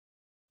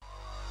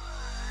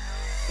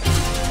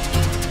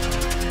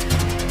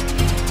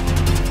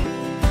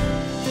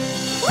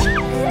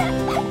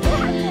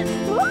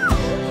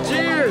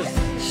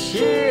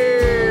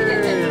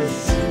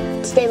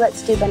Tuesday,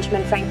 let's do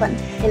Benjamin Franklin.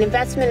 An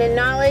investment in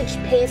knowledge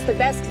pays the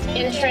best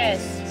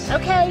interest.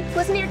 Okay,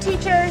 listen to your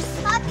teachers.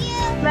 Love you.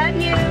 Love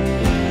you.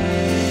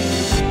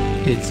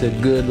 It's a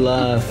good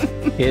life.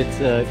 It's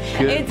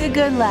a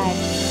good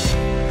life.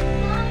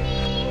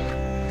 Mommy.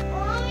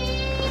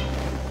 Mommy.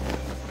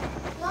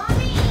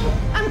 Mommy.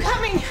 I'm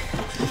coming.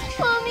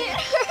 Mommy,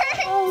 it hurts.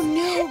 Oh,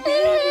 no,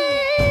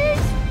 baby.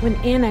 When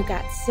Anna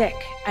got sick,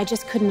 I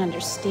just couldn't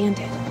understand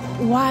it.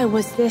 Why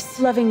was this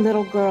loving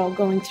little girl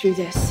going through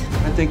this?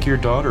 I think your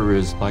daughter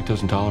is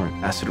lactose intolerant.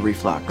 Acid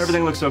reflux.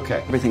 Everything looks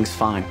okay. Everything's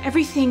fine.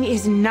 Everything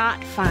is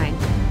not fine.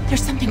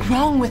 There's something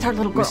wrong with our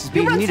little girl. Mrs.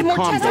 B, you need to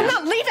calm I'm down.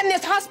 not leaving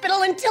this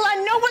hospital until I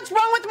know what's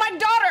wrong with my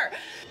daughter.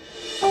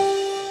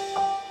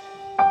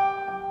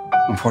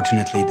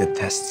 Unfortunately, the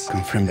tests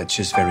confirm that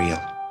she's very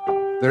ill.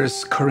 There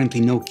is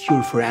currently no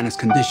cure for Anna's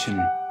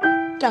condition.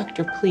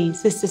 Doctor,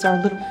 please, this is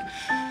our little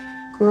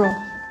girl.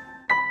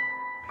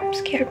 I'm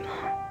scared,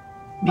 Mom.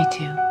 Me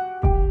too.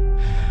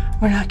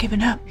 We're not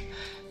giving up.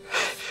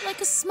 Like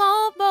a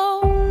small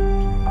boat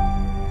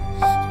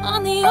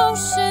on the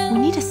ocean. We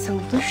need a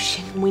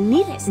solution. We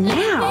need it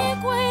now.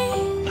 Big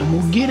wave And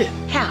we'll get it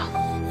How?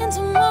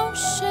 into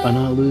motion. by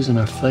not losing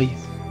our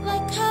faith.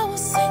 Like how a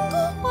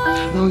single word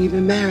How long you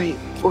been married?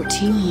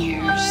 14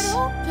 years. might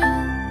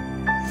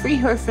open. Free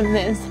her from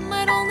this.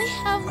 Might only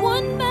have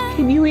one man.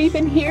 Can you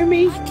even hear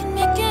me? I can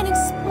make an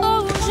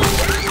explosion.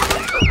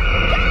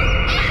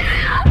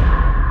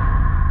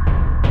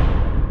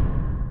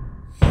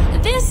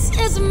 This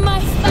is my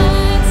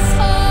fight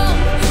song.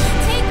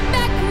 Take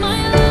back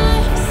my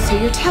life. So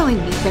you're telling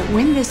me that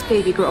when this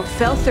baby girl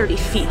fell 30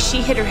 feet,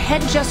 she hit her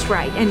head just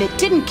right, and it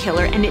didn't kill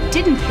her, and it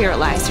didn't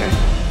paralyze her.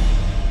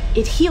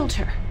 It healed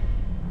her.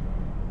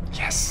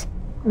 Yes.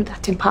 Well,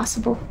 that's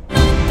impossible.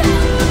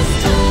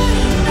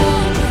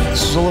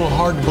 This is a little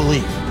hard to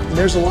believe.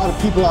 There's a lot of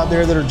people out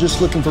there that are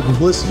just looking for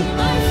publicity.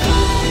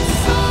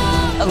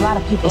 A lot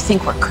of people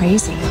think we're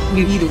crazy.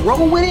 You either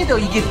roll with it or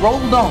you get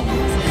rolled on.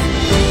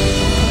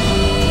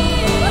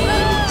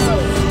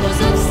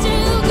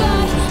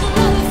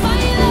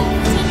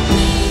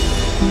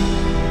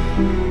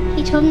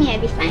 He told me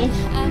I'd be fine.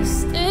 I've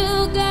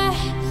still got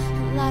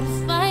a lot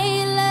of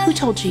fire left. Who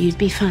told you you'd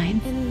be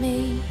fine?